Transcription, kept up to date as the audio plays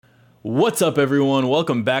What's up, everyone?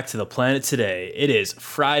 Welcome back to the planet today. It is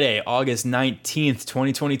Friday, August 19th,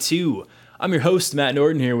 2022. I'm your host, Matt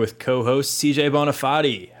Norton, here with co-host CJ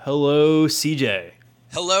Bonifati. Hello, CJ.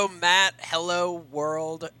 Hello, Matt. Hello,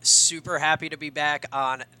 world. Super happy to be back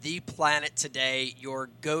on The Planet Today, your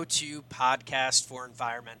go-to podcast for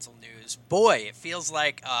environmental news. Boy, it feels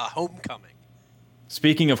like homecoming.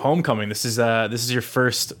 Speaking of homecoming, this is your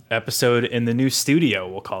first episode in the new studio,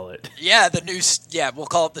 we'll call it. Yeah, we'll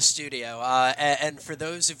call it the studio. And for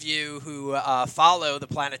those of you who follow The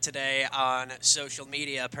Planet Today on social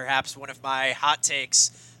media, perhaps one of my hot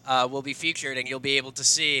takes will be featured, and you'll be able to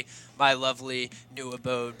see my lovely new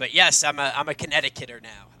abode. But yes, I'm a Connecticuter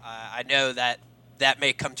now. I know that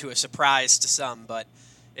may come to a surprise to some, but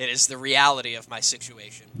it is the reality of my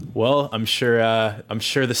situation. Well, I'm sure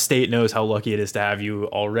the state knows how lucky it is to have you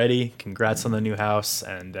already. Congrats on the new house,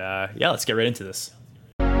 and let's get right into this.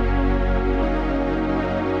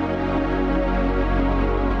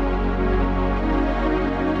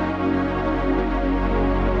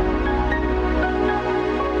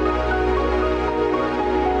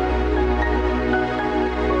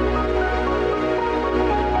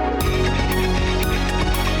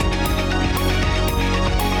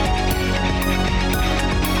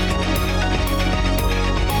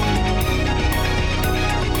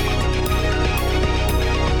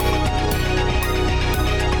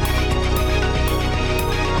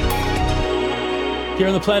 Here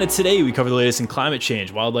on the planet today, we cover the latest in climate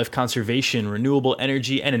change, wildlife conservation, renewable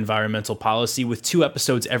energy, and environmental policy with 2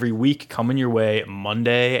 episodes every week coming your way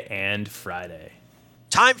Monday and Friday.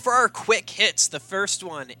 Time for our quick hits. The first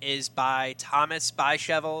one is by Thomas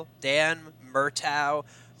Beischevel, Dan Murtaugh,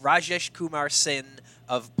 Rajesh Kumar Sin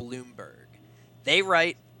of Bloomberg. They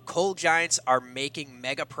write, coal giants are making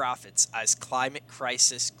mega profits as climate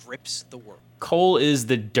crisis grips the world. Coal is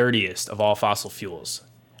the dirtiest of all fossil fuels.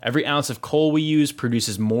 Every ounce of coal we use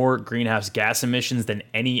produces more greenhouse gas emissions than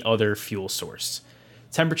any other fuel source.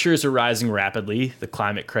 Temperatures are rising rapidly, the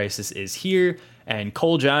climate crisis is here, and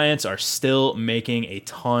coal giants are still making a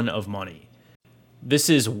ton of money. This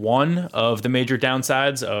is one of the major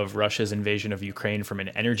downsides of Russia's invasion of Ukraine from an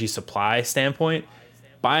energy supply standpoint.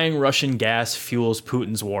 Buying Russian gas fuels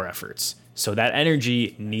Putin's war efforts, so that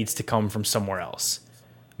energy needs to come from somewhere else.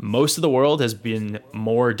 Most of the world has been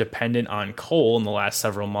more dependent on coal in the last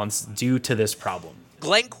several months due to this problem.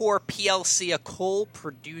 Glencore plc, a coal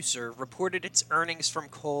producer, reported its earnings from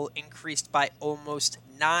coal increased by almost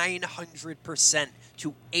 900%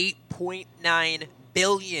 to 8.9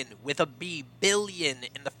 billion with a B, billion,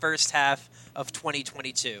 in the first half of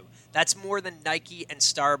 2022. That's more than Nike and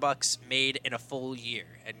Starbucks made in a full year.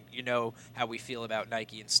 And you know how we feel about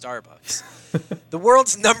Nike and Starbucks. The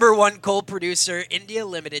world's number one coal producer, India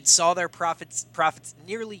Limited, saw their profits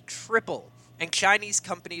nearly triple. And Chinese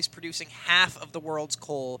companies producing half of the world's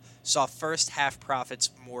coal saw first half profits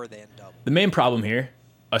more than double. The main problem here,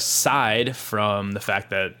 aside from the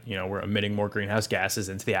fact that, we're emitting more greenhouse gases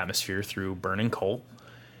into the atmosphere through burning coal,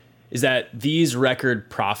 is that these record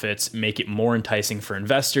profits make it more enticing for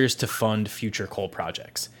investors to fund future coal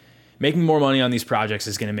projects. Making more money on these projects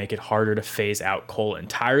is going to make it harder to phase out coal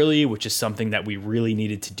entirely, which is something that we really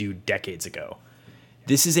needed to do decades ago.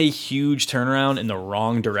 This is a huge turnaround in the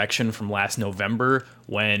wrong direction from last November,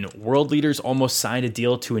 when world leaders almost signed a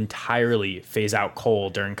deal to entirely phase out coal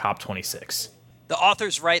during COP26. The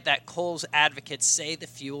authors write that coal's advocates say the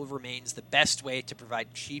fuel remains the best way to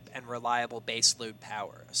provide cheap and reliable baseload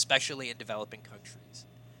power, especially in developing countries.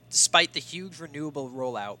 Despite the huge renewable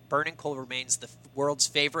rollout, burning coal remains the world's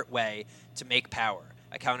favorite way to make power,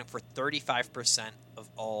 accounting for 35% of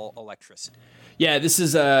all electricity. Yeah, this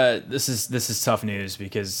is tough news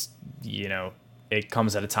because, it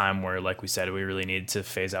comes at a time where, like we said, we really needed to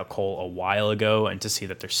phase out coal a while ago, and to see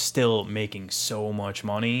that they're still making so much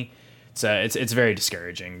money, it's very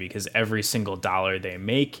discouraging, because every single dollar they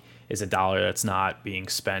make is a dollar that's not being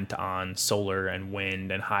spent on solar and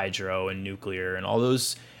wind and hydro and nuclear and all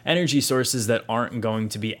those energy sources that aren't going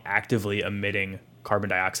to be actively emitting carbon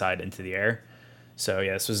dioxide into the air. So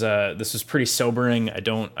yeah, this was pretty sobering. I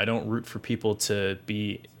don't root for people to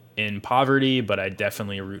be in poverty, but I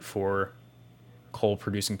definitely root for coal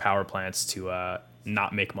producing power plants to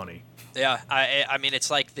not make money. Yeah, I mean, it's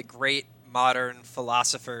like the great modern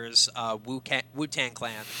philosophers, Wu-Tang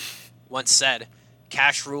Clan, once said,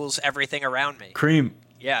 "Cash rules everything around me." Cream.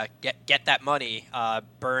 Yeah, get that money.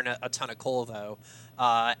 Burn a ton of coal though,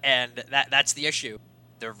 and that's the issue.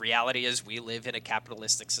 The reality is we live in a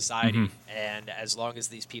capitalistic society, and as long as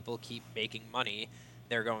these people keep making money,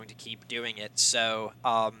 they're going to keep doing it. So,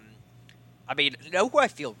 I mean, you know who I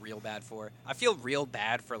feel real bad for? I feel real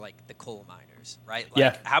bad for, like, the coal miners. years, right? Like,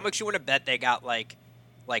 Yeah. how much you want to bet they got like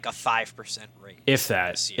a 5% raise? If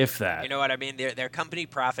that, this year? if that. You know what I mean? Their company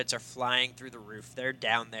profits are flying through the roof. They're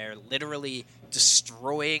down there literally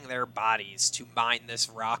destroying their bodies to mine this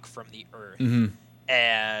rock from the earth.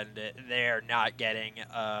 And they're not getting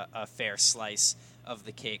a fair slice of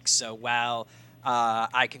the cake. So while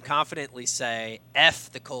I can confidently say F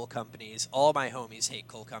the coal companies, all my homies hate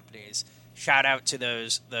coal companies. Shout out to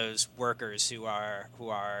those workers who are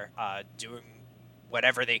doing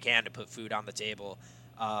whatever they can to put food on the table.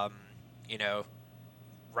 You know,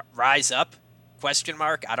 rise up? Question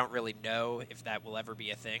mark. I don't really know if that will ever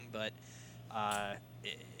be a thing, but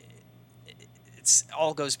it's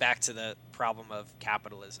all goes back to the problem of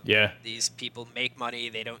capitalism. Yeah. These people make money,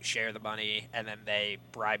 they don't share the money, and then they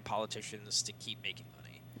bribe politicians to keep making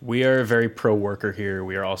money. We are very pro-worker here.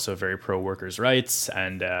 We are also very pro-workers' rights,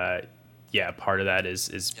 and part of that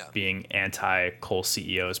is being anti-coal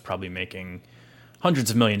CEOs probably making hundreds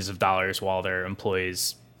of millions of dollars while their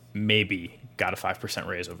employees maybe got a 5%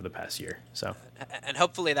 raise over the past year. So, and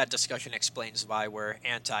hopefully that discussion explains why we're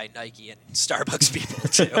anti-Nike and Starbucks people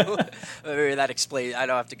too. Maybe that explains. I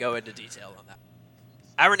don't have to go into detail on that.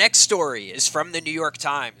 Our next story is from the New York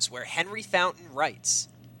Times, where Henry Fountain writes,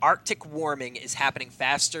 "Arctic warming is happening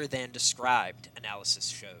faster than described," analysis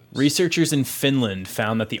shows. Researchers in Finland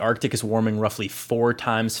found that the Arctic is warming roughly 4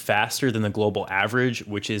 times faster than the global average,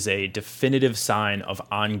 which is a definitive sign of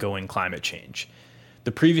ongoing climate change.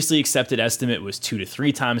 The previously accepted estimate was 2 to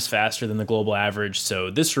 3 times faster than the global average, so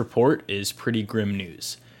this report is pretty grim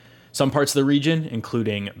news. Some parts of the region,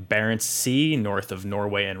 including Barents Sea, north of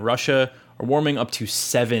Norway and Russia, are warming up to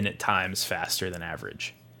 7 times faster than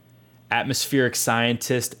average. Atmospheric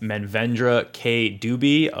scientist Manvendra K.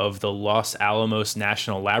 Dubey of the Los Alamos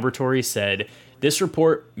National Laboratory said, "This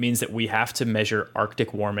report means that we have to measure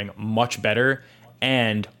Arctic warming much better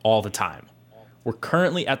and all the time. We're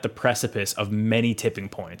currently at the precipice of many tipping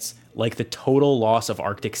points, like the total loss of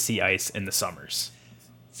Arctic sea ice in the summers."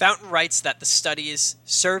 Fountain writes that the studies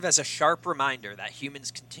serve as a sharp reminder that humans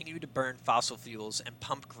continue to burn fossil fuels and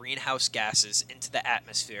pump greenhouse gases into the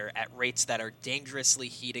atmosphere at rates that are dangerously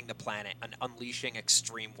heating the planet and unleashing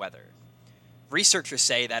extreme weather. Researchers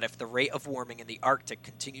say that if the rate of warming in the Arctic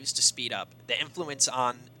continues to speed up, the influence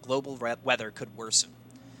on global weather could worsen.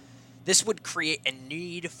 This would create a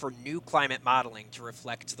need for new climate modeling to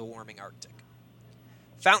reflect the warming Arctic.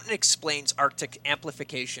 Fountain explains Arctic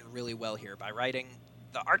amplification really well here by writing,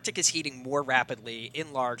 "The Arctic is heating more rapidly,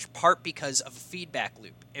 in large part because of a feedback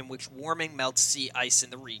loop in which warming melts sea ice in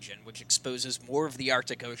the region, which exposes more of the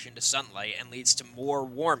Arctic Ocean to sunlight and leads to more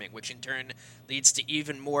warming, which in turn leads to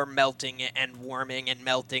even more melting and warming and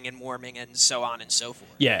melting and warming and so on and so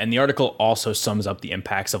forth." Yeah, and the article also sums up the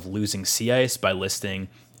impacts of losing sea ice by listing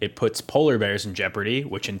it puts polar bears in jeopardy,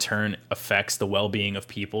 which in turn affects the well-being of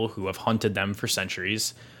people who have hunted them for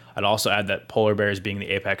centuries. I'd also add that polar bears being the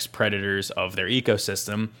apex predators of their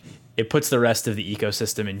ecosystem, it puts the rest of the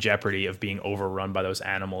ecosystem in jeopardy of being overrun by those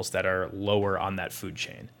animals that are lower on that food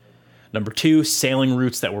chain. Number 2, sailing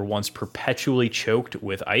routes that were once perpetually choked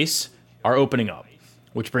with ice are opening up,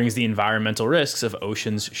 which brings the environmental risks of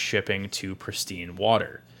oceans shipping to pristine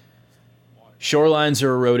water. Shorelines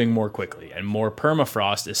are eroding more quickly, and more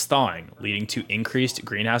permafrost is thawing, leading to increased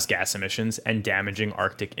greenhouse gas emissions and damaging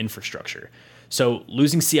Arctic infrastructure. So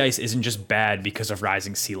losing sea ice isn't just bad because of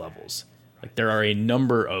rising sea levels. Like, there are a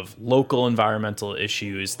number of local environmental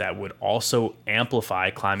issues that would also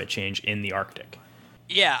amplify climate change in the Arctic.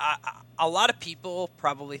 Yeah, a lot of people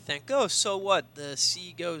probably think, oh, so what? The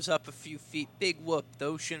sea goes up a few feet, big whoop. The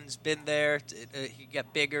ocean's been there. It could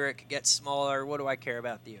get bigger, it could get smaller. What do I care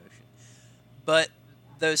about the ocean? But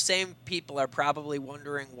those same people are probably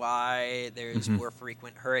wondering why there's more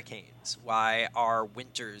frequent hurricanes, why our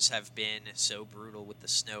winters have been so brutal with the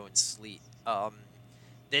snow and sleet.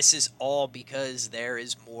 This is all because there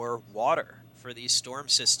is more water for these storm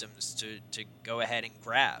systems to go ahead and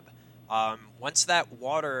grab. Once that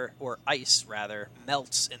water, or ice rather,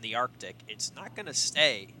 melts in the Arctic, it's not going to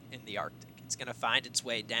stay in the Arctic. It's going to find its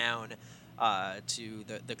way down to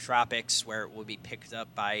the tropics, where it will be picked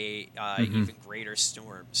up by even greater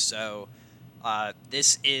storms. So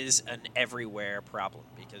this is an everywhere problem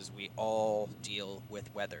because we all deal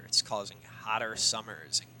with weather. It's causing hotter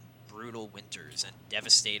summers and brutal winters and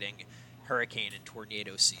devastating hurricane and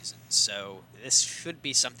tornado seasons. So this should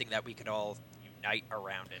be something that we could all unite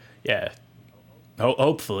around it. Yeah.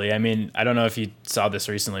 Hopefully. I mean, I don't know if you saw this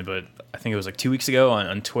recently, but I think it was like 2 weeks ago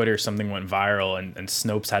on Twitter, something went viral and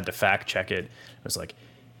Snopes had to fact check it. It was like,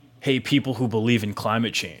 hey, people who believe in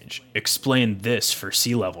climate change, explain this for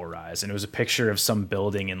sea level rise. And it was a picture of some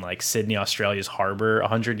building in like Sydney, Australia's harbor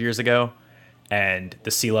 100 years ago. and the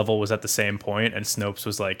sea level was at the same point, and Snopes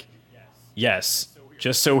was like, yes,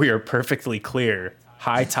 just so we are perfectly clear,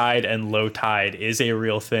 high tide and low tide is a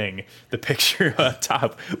real thing. The picture up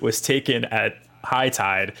top was taken at high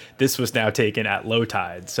tide. This was now taken at low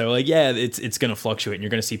tide. So like, yeah, it's going to fluctuate, and you're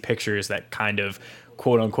going to see pictures that kind of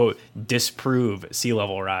quote unquote disprove sea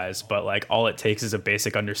level rise. But like, all it takes is a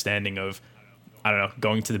basic understanding of, I don't know,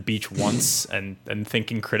 going to the beach once and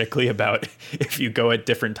thinking critically about if you go at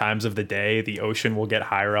different times of the day, the ocean will get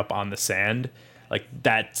higher up on the sand. Like,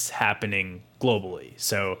 that's happening globally.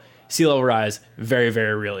 So sea level rise, very,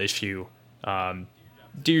 very real issue.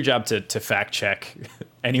 Do your job to fact check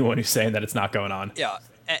anyone who's saying that it's not going on. Yeah.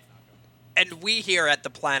 And we here at The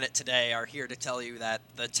Planet Today are here to tell you that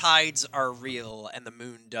the tides are real and the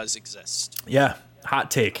moon does exist. Yeah, hot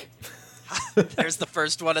take. There's the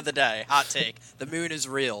first one of the day. Hot take. The moon is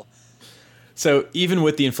real. So even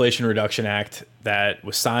with the Inflation Reduction Act that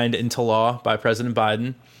was signed into law by President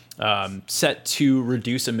Biden, set to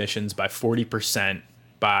reduce emissions by 40%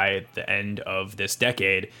 by the end of this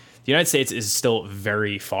decade, the United States is still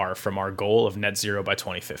very far from our goal of net zero by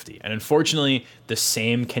 2050. And unfortunately, the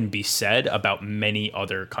same can be said about many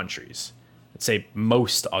other countries. I'd say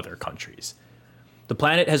most other countries. The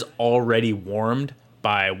planet has already warmed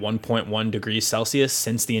by 1.1 degrees Celsius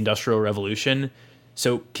since the Industrial Revolution.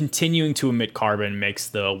 So continuing to emit carbon makes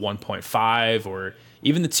the 1.5 or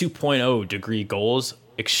even the 2.0 degree goals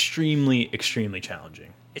extremely, extremely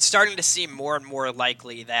challenging. It's starting to seem more and more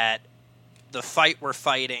likely that the fight we're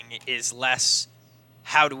fighting is less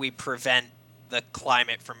how do we prevent the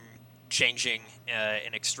climate from changing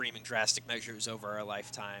in extreme and drastic measures over our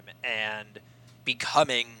lifetime, and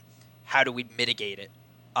becoming how do we mitigate it,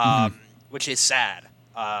 which is sad.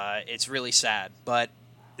 It's really sad. But,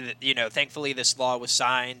 you know, thankfully this law was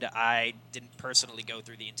signed. I didn't personally go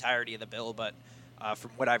through the entirety of the bill, but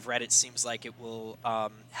from what I've read, it seems like it will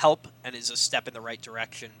help and is a step in the right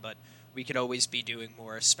direction. But we could always be doing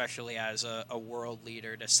more, especially as a world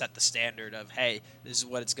leader, to set the standard of, hey, this is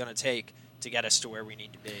what it's going to take to get us to where we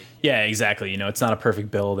need to be. Yeah, exactly. You know, it's not a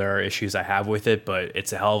perfect bill. There are issues I have with it, but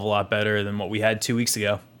it's a hell of a lot better than what we had 2 weeks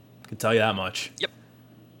ago. I can tell you that much. Yep.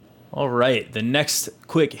 All right. The next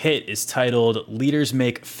quick hit is titled Leaders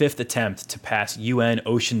Make Fifth Attempt to Pass UN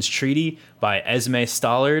Oceans Treaty by Esme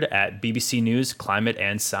Stollard at BBC News Climate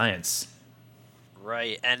and Science.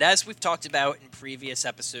 Right, and as we've talked about in previous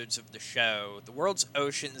episodes of the show, the world's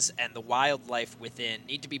oceans and the wildlife within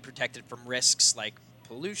need to be protected from risks like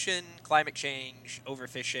pollution, climate change,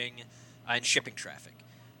 overfishing, and shipping traffic.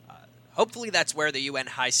 Hopefully that's where the UN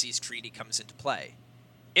High Seas Treaty comes into play.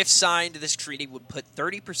 If signed, this treaty would put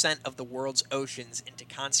 30% of the world's oceans into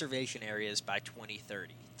conservation areas by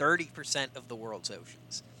 2030. 30% of the world's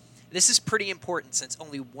oceans. This is pretty important since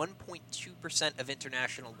only 1.2% of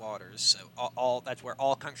international waters, so that's where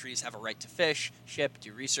all countries have a right to fish, ship,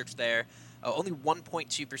 do research there, only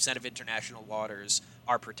 1.2% of international waters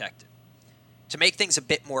are protected. To make things a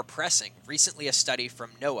bit more pressing, recently a study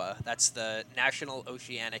from NOAA, that's the National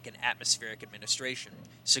Oceanic and Atmospheric Administration,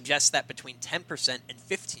 suggests that between 10% and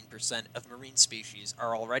 15% of marine species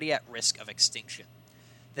are already at risk of extinction.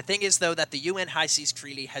 The thing is, though, that the UN High Seas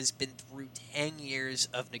Treaty has been through 10 years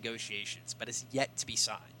of negotiations, but is yet to be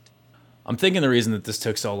signed. I'm thinking the reason that this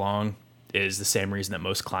took so long is the same reason that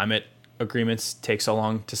most climate agreements take so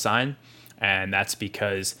long to sign, and that's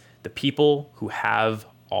because the people who have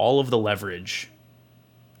all of the leverage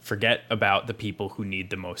forget about the people who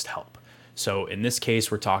need the most help. So in this case,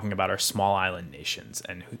 we're talking about our small island nations,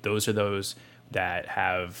 and those are those that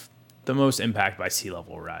have the most impact by sea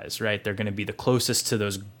level rise, right? They're going to be the closest to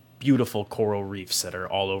those beautiful coral reefs that are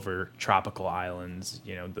all over tropical islands,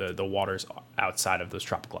 you know, the waters outside of those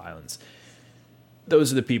tropical islands.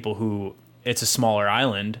 Those are the people who, it's a smaller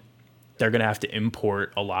island, they're going to have to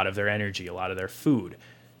import a lot of their energy, a lot of their food.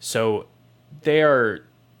 So they are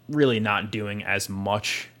really not doing as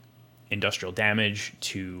much industrial damage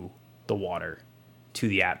to the water, to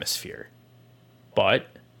the atmosphere. But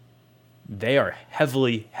they are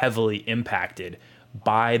heavily, heavily impacted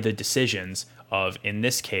by the decisions of, in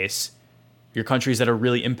this case, your countries that are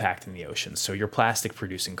really impacting the oceans. So your plastic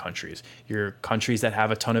producing countries, your countries that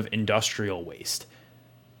have a ton of industrial waste.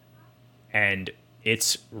 And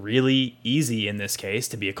it's really easy in this case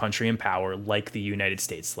to be a country in power like the United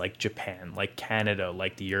States, like Japan, like Canada,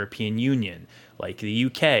 like the European Union, like the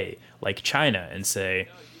UK, like China, and say,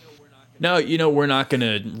 no, we're not going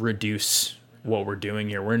to reduce what we're doing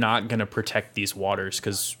here. We're not going to protect these waters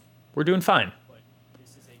because we're doing fine.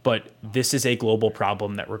 But this is a global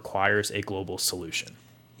problem that requires a global solution.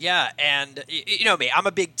 Yeah, and you know me, I'm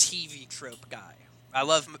a big TV trope guy. I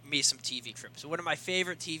love me some TV tropes. One of my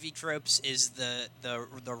favorite TV tropes is the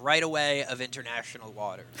right of way of international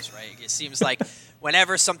waters. Right? It seems like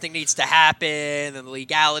whenever something needs to happen and the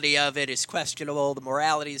legality of it is questionable, the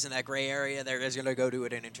morality is in that gray area, they're just going to go do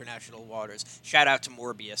it in international waters. Shout out to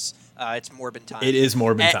Morbius. It's Morbin time. It is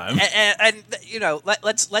Morbin time. And you know,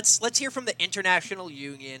 let's hear from the International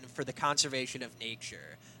Union for the Conservation of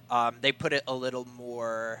Nature. They put it a little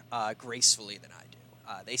more gracefully than I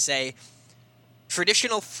do. They say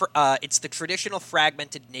it's the traditional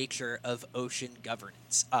fragmented nature of ocean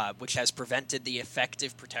governance, which has prevented the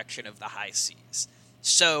effective protection of the high seas.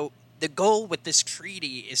 So the goal with this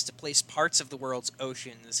treaty is to place parts of the world's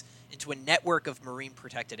oceans into a network of marine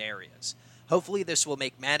protected areas. Hopefully this will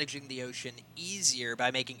make managing the ocean easier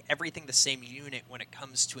by making everything the same unit when it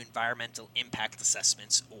comes to environmental impact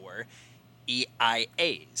assessments, or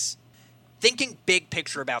EIAs. Thinking big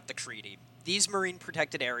picture about the treaty, these marine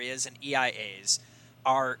protected areas and EIAs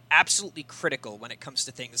are absolutely critical when it comes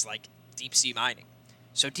to things like deep sea mining.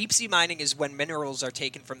 So deep sea mining is when minerals are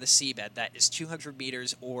taken from the seabed that is 200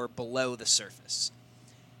 meters or below the surface.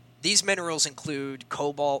 These minerals include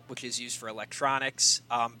cobalt, which is used for electronics,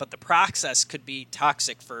 but the process could be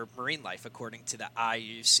toxic for marine life, according to the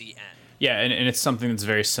IUCN. Yeah, and it's something that's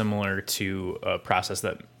very similar to a process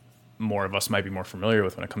that more of us might be more familiar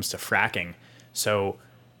with when it comes to fracking. So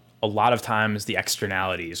a lot of times the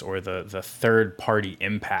externalities or the third-party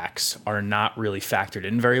impacts are not really factored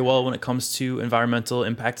in very well when it comes to environmental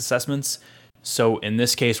impact assessments. So in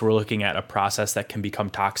this case, we're looking at a process that can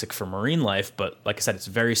become toxic for marine life, but like I said, it's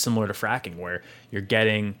very similar to fracking, where you're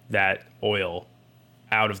getting that oil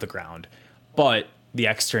out of the ground. But the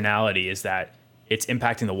externality is that it's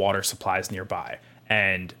impacting the water supplies nearby.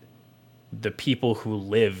 And the people who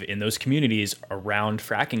live in those communities around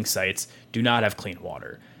fracking sites do not have clean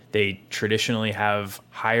water. They traditionally have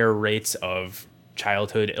higher rates of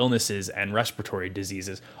childhood illnesses and respiratory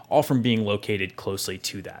diseases, all from being located closely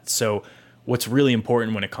to that. So what's really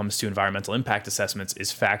important when it comes to environmental impact assessments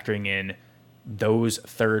is factoring in those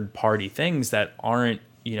third-party things that aren't,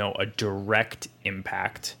 a direct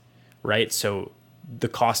impact, right? So the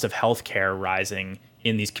cost of healthcare rising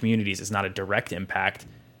in these communities is not a direct impact.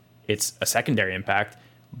 It's a secondary impact,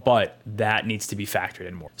 but that needs to be factored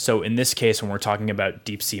in more. So in this case, when we're talking about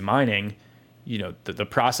deep sea mining, the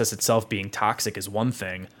process itself being toxic is one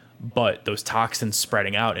thing, but those toxins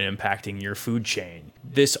spreading out and impacting your food chain,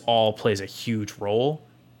 this all plays a huge role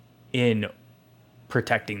in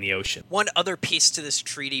protecting the ocean. One other piece to this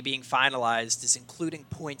treaty being finalized is including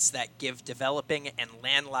points that give developing and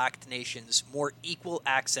landlocked nations more equal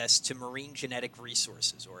access to marine genetic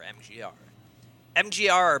resources, or MGR.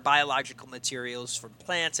 MGR are biological materials from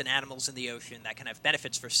plants and animals in the ocean that can have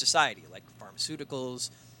benefits for society, like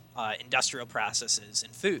pharmaceuticals, industrial processes,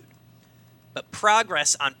 and food. But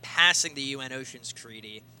progress on passing the UN Oceans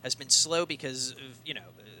Treaty has been slow because of,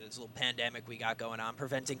 this little pandemic we got going on,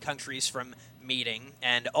 preventing countries from meeting,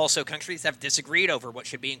 and also countries have disagreed over what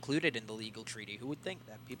should be included in the legal treaty. Who would think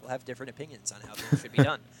that people have different opinions on how things should be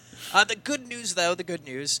done? The good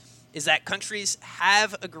news, is that countries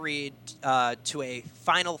have agreed to a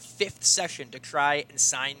final fifth session to try and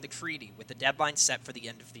sign the treaty, with the deadline set for the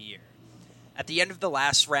end of the year. At the end of the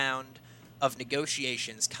last round of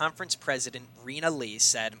negotiations, Conference President Rena Lee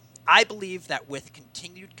said, "I believe that with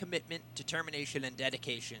continued commitment, determination, and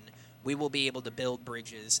dedication, we will be able to build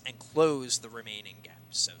bridges and close the remaining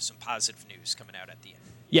gaps." So some positive news coming out at the end.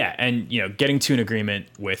 Yeah, and getting to an agreement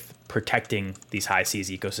with protecting these high seas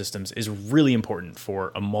ecosystems is really important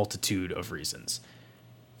for a multitude of reasons.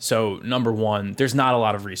 So number one, there's not a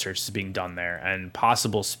lot of research that's being done there, and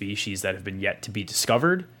possible species that have been yet to be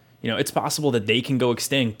discovered, it's possible that they can go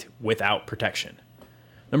extinct without protection.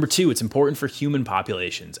 Number two, it's important for human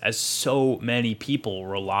populations, as so many people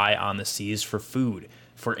rely on the seas for food,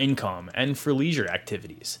 for income, and for leisure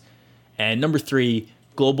activities. And number three,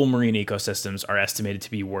 global marine ecosystems are estimated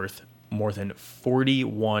to be worth more than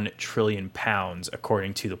 41 trillion pounds,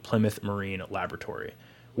 according to the Plymouth Marine Laboratory,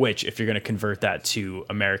 which, if you're going to convert that to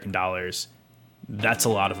American dollars, that's a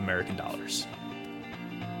lot of American dollars.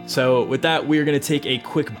 So with that, we're going to take a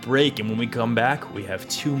quick break, and when we come back, we have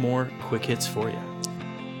two more quick hits for you.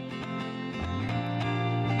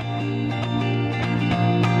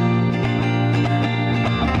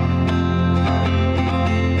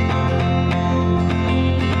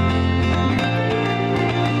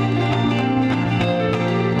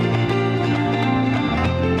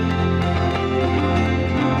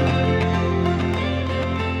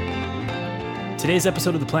 Today's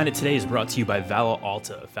episode of The Planet Today is brought to you by Valo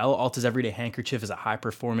Alta. Valo Alta's Everyday Handkerchief is a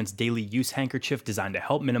high-performance, daily-use handkerchief designed to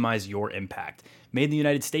help minimize your impact. Made in the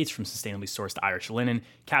United States from sustainably sourced Irish linen,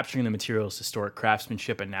 capturing the material's historic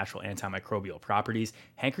craftsmanship and natural antimicrobial properties,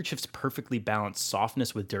 handkerchiefs perfectly balance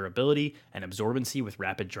softness with durability and absorbency with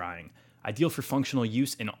rapid drying. Ideal for functional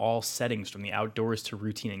use in all settings, from the outdoors to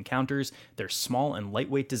routine encounters, their small and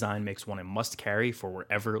lightweight design makes one a must-carry for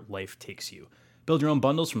wherever life takes you. Build your own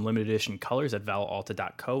bundles from limited edition colors at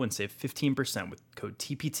valalta.co and save 15% with code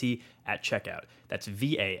TPT at checkout. That's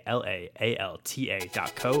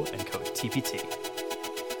VALAALTA.co and code TPT.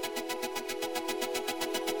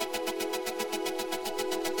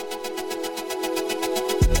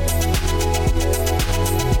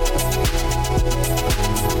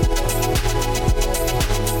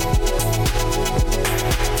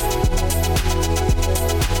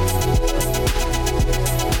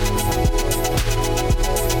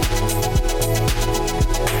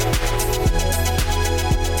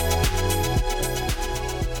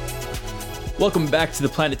 Welcome back to The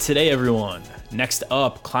Planet Today, everyone. Next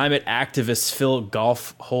up, climate activists fill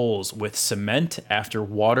golf holes with cement after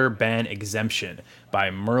water ban exemption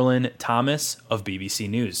by Merlin Thomas of BBC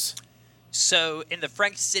News. So, in the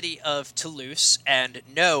French city of Toulouse, and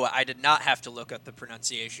no, I did not have to look up the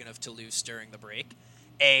pronunciation of Toulouse during the break,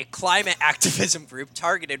 a climate activism group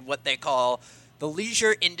targeted what they call the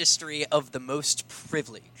leisure industry of the most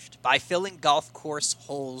privileged by filling golf course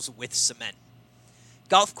holes with cement.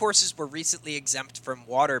 Golf courses were recently exempt from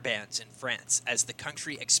water bans in France as the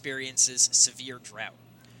country experiences severe drought.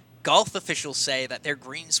 Golf officials say that their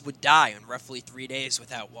greens would die in roughly 3 days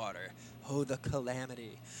without water. Oh, the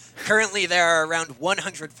calamity. Currently, there are around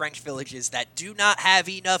 100 French villages that do not have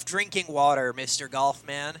enough drinking water, Mr.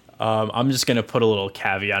 Golfman. I'm just going to put a little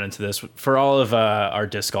caveat into this. For all of our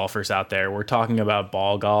disc golfers out there, we're talking about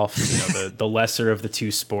ball golf, the lesser of the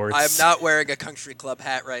two sports. I'm not wearing a country club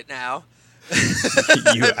hat right now.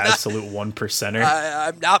 You absolute one percenter.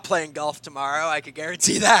 I'm not playing golf tomorrow. I can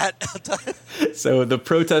guarantee that. So the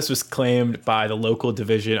protest was claimed by the local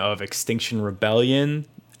division of Extinction Rebellion,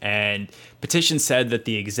 and petition said that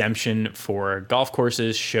the exemption for golf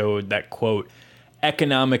courses showed that, quote,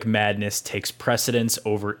 economic madness takes precedence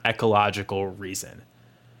over ecological reason.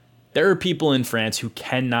 There are people in France who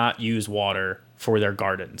cannot use water for their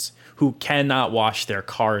gardens, who cannot wash their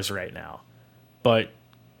cars right now. But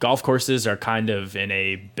golf courses are kind of in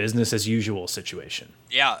a business as usual situation.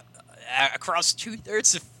 Yeah. Across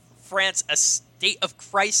 2/3 of France, a state of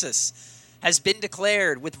crisis has been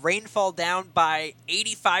declared, with rainfall down by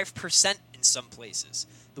 85% in some places.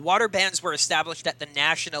 The water bans were established at the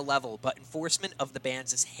national level, but enforcement of the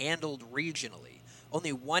bans is handled regionally.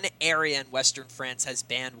 Only one area in western France has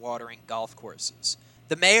banned watering golf courses.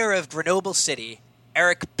 The mayor of Grenoble City,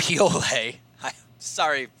 Eric Piolet,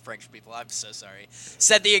 sorry, French people, I'm so sorry,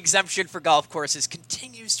 said the exemption for golf courses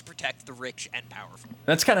continues to protect the rich and powerful.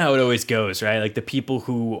 That's kind of how it always goes, right? Like, the people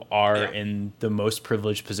who are in the most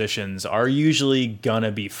privileged positions are usually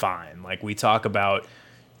gonna be fine. Like, we talk about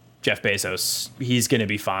Jeff Bezos, he's gonna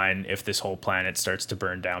be fine if this whole planet starts to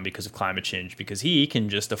burn down because of climate change, because he can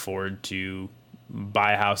just afford to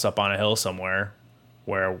buy a house up on a hill somewhere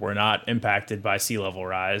where we're not impacted by sea level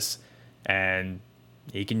rise, and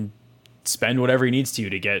he can spend whatever he needs to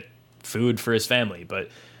get food for his family. But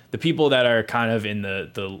the people that are kind of in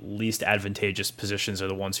the least advantageous positions are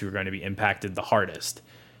the ones who are going to be impacted the hardest.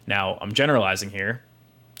 Now, I'm generalizing here,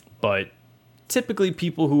 but typically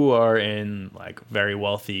people who are in like very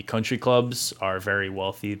wealthy country clubs are very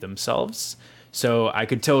wealthy themselves. So I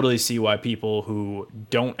could totally see why people who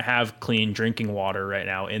don't have clean drinking water right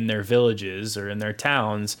now in their villages or in their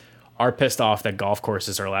towns are pissed off that golf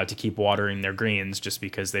courses are allowed to keep watering their greens just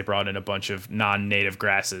because they brought in a bunch of non-native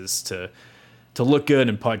grasses to look good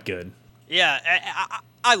and putt good. Yeah,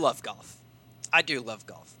 I love golf. I do love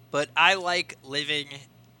golf. But I like living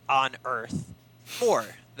on Earth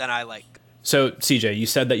more than I like. So, CJ, you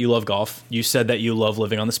said that you love golf. You said that you love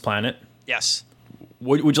living on this planet. Yes.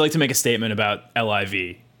 Would you like to make a statement about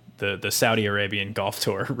LIV, the Saudi Arabian golf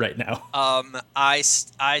tour right now? I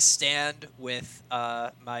stand with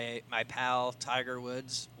my pal Tiger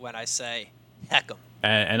Woods when I say heck 'em.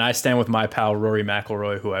 And I stand with my pal Rory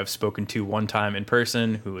McIlroy, who I've spoken to one time in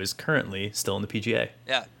person, who is currently still in the PGA.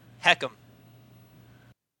 Yeah, heck 'em.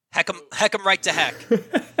 Heck 'em right to heck.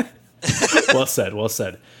 Well said, well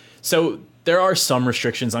said. So there are some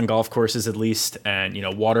restrictions on golf courses, at least, and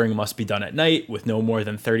watering must be done at night with no more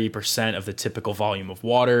than 30% of the typical volume of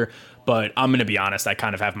water. But I'm going to be honest, I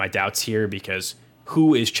kind of have my doubts here, because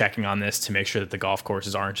who is checking on this to make sure that the golf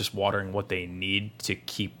courses aren't just watering what they need to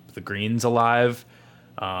keep the greens alive?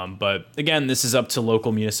 But again, this is up to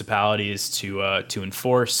local municipalities to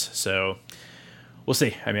enforce. So we'll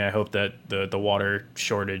see. I mean, I hope that the water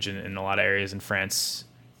shortage in a lot of areas in France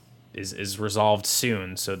is resolved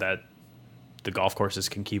soon, so that the golf courses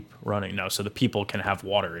can keep running. No, so the people can have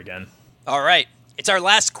water again. All right. It's our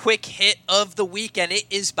last quick hit of the week, and it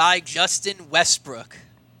is by Justin Westbrook.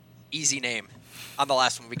 Easy name. On the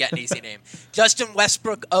last one, we got an easy name. Justin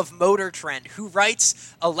Westbrook of Motor Trend, who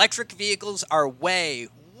writes, electric vehicles are way,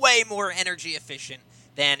 way more energy efficient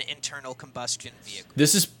than internal combustion vehicles.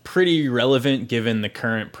 This is pretty relevant given the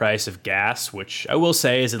current price of gas, which I will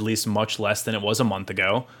say is at least much less than it was a month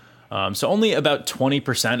ago. So only about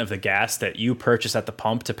 20% of the gas that you purchase at the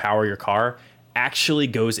pump to power your car actually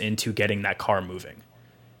goes into getting that car moving.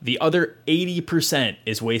 The other 80%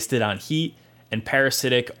 is wasted on heat and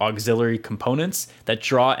parasitic auxiliary components that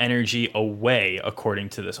draw energy away, according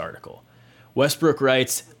to this article. Westbrook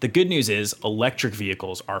writes, the good news is electric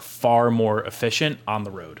vehicles are far more efficient on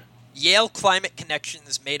the road. Yale Climate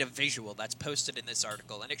Connections made a visual that's posted in this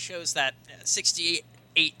article, and it shows that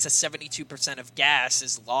 68 to 72% of gas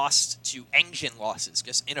is lost to engine losses,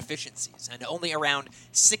 just inefficiencies, and only around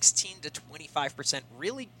 16 to 25%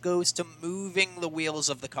 really goes to moving the wheels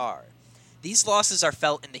of the car. These losses are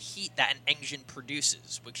felt in the heat that an engine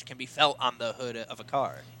produces, which can be felt on the hood of a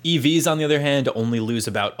car. EVs, on the other hand, only lose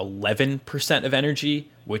about 11% of energy,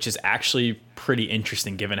 which is actually pretty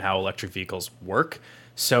interesting given how electric vehicles work.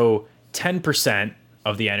 So 10%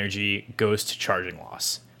 of the energy goes to charging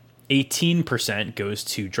loss. 18% goes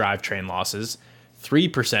to drivetrain losses,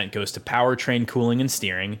 3% goes to powertrain cooling and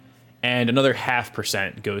steering, and another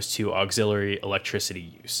 0.5% goes to auxiliary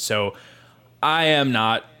electricity use. So I am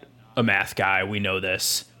not a math guy, we know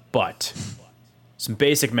this, but some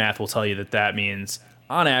basic math will tell you that that means,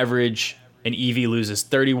 on average, an EV loses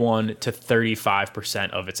 31 to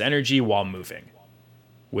 35% of its energy while moving,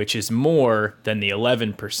 which is more than the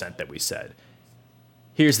 11% that we said.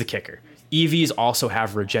 Here's the kicker. EVs also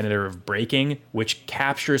have regenerative braking, which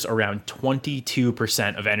captures around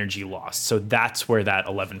 22% of energy lost. So that's where that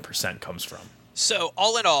 11% comes from. So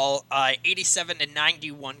all in all, 87 to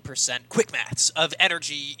 91%, quick maths, of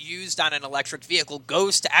energy used on an electric vehicle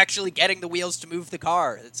goes to actually getting the wheels to move the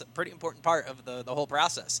car. It's a pretty important part of the whole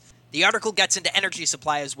process. The article gets into energy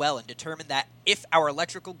supply as well and determined that if our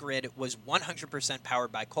electrical grid was 100%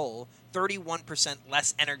 powered by coal, 31%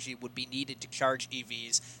 less energy would be needed to charge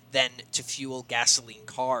EVs than to fuel gasoline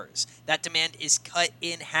cars. That demand is cut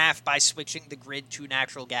in half by switching the grid to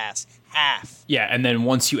natural gas. Half. Yeah, and then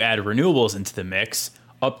once you add renewables into the mix,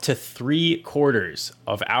 up to 3/4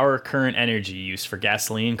 of our current energy use for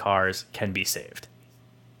gasoline cars can be saved.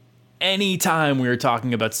 Anytime we are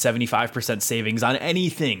talking about 75% savings on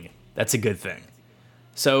anything, that's a good thing.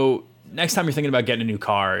 So next time you're thinking about getting a new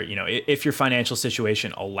car, if your financial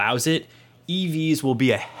situation allows it, EVs will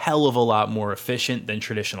be a hell of a lot more efficient than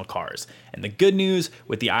traditional cars. And the good news,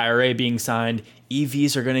 with the IRA being signed,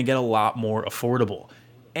 EVs are going to get a lot more affordable.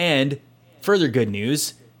 And further good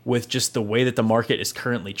news, with just the way that the market is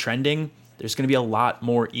currently trending, there's going to be a lot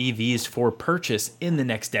more EVs for purchase in the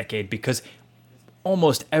next decade because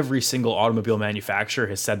almost every single automobile manufacturer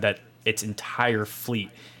has said that its entire fleet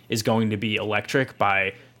is going to be electric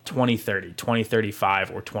by 2030,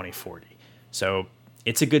 2035, or 2040. So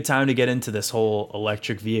it's a good time to get into this whole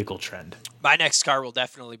electric vehicle trend. My next car will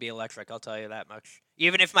definitely be electric, I'll tell you that much.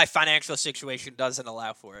 Even if my financial situation doesn't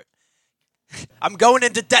allow for it. I'm going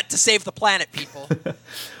into debt to save the planet, people.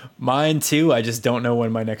 Mine too. I just don't know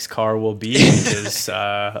when my next car will be because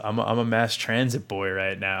I'm a mass transit boy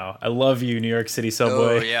right now. I love you, New York City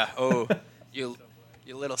subway. Oh, yeah. Oh, you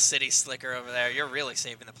little city slicker over there. You're really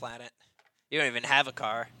saving the planet. You don't even have a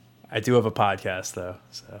car. I do have a podcast, though.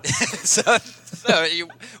 So you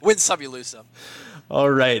win some, you lose some. All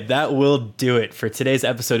right. That will do it for today's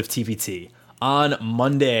episode of TPT. On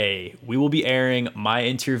Monday, we will be airing my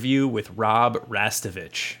interview with Rob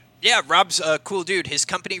Rastovich. Yeah, Rob's a cool dude. His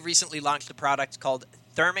company recently launched a product called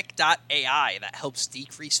Thermic.ai that helps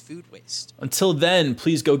decrease food waste. Until then,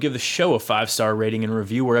 please go give the show a 5-star rating and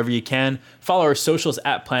review wherever you can. Follow our socials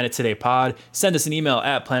at Planet Today Pod. Send us an email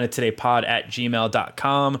at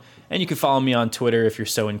planettodaypod@gmail.com. And you can follow me on Twitter if you're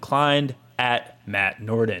so inclined, at Matt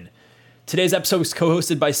Norden. Today's episode was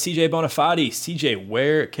co-hosted by CJ Bonifati. CJ,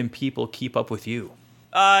 where can people keep up with you?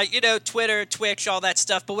 Twitter, Twitch, all that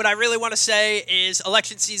stuff. But what I really want to say is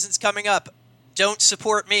election season's coming up. Don't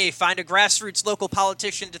support me. Find a grassroots local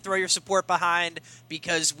politician to throw your support behind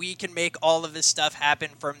because we can make all of this stuff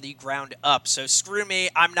happen from the ground up. So screw me.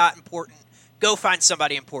 I'm not important. Go find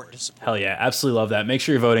somebody important to support. Hell yeah. Absolutely love that. Make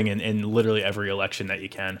sure you're voting in literally every election that you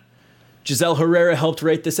can. Giselle Herrera helped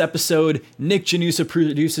write this episode. Nick Janusa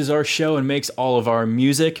produces our show and makes all of our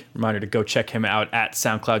music. Reminder to go check him out at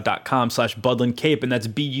soundcloud.com/BudlinCape, and that's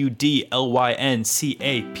BudlnCape.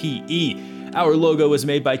 Our logo was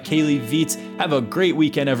made by Kaylee Vietz. Have a great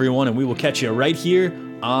weekend, everyone, and we will catch you right here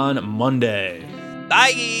on Monday.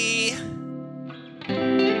 Bye!